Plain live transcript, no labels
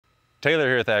Taylor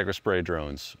here with Agri Spray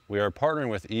Drones. We are partnering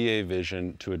with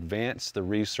EAVision to advance the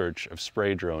research of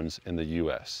spray drones in the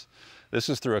U.S. This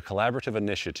is through a collaborative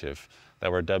initiative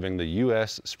that we're dubbing the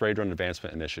U.S. Spray Drone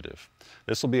Advancement Initiative.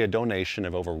 This will be a donation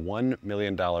of over $1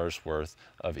 million worth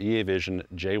of EAVision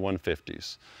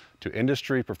J150s to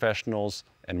industry professionals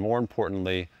and, more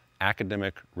importantly,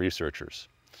 academic researchers.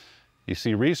 You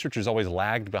see, researchers always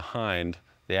lagged behind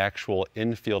the actual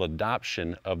in-field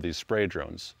adoption of these spray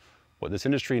drones. What this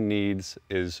industry needs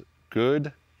is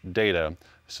good data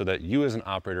so that you as an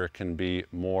operator can be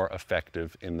more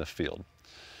effective in the field.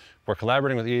 We're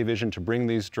collaborating with EAVision to bring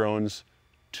these drones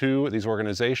to these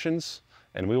organizations,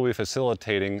 and we will be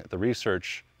facilitating the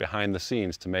research behind the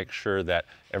scenes to make sure that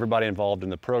everybody involved in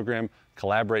the program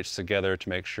collaborates together to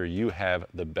make sure you have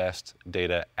the best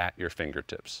data at your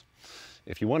fingertips.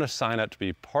 If you want to sign up to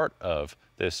be part of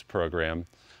this program,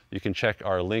 you can check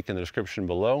our link in the description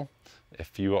below.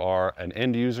 If you are an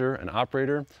end user, an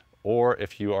operator, or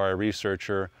if you are a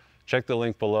researcher, check the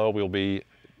link below. We'll be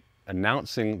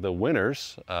announcing the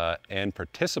winners and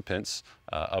participants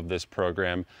of this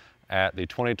program at the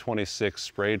 2026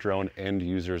 Spray Drone End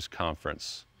Users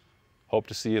Conference. Hope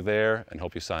to see you there and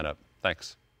hope you sign up.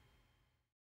 Thanks.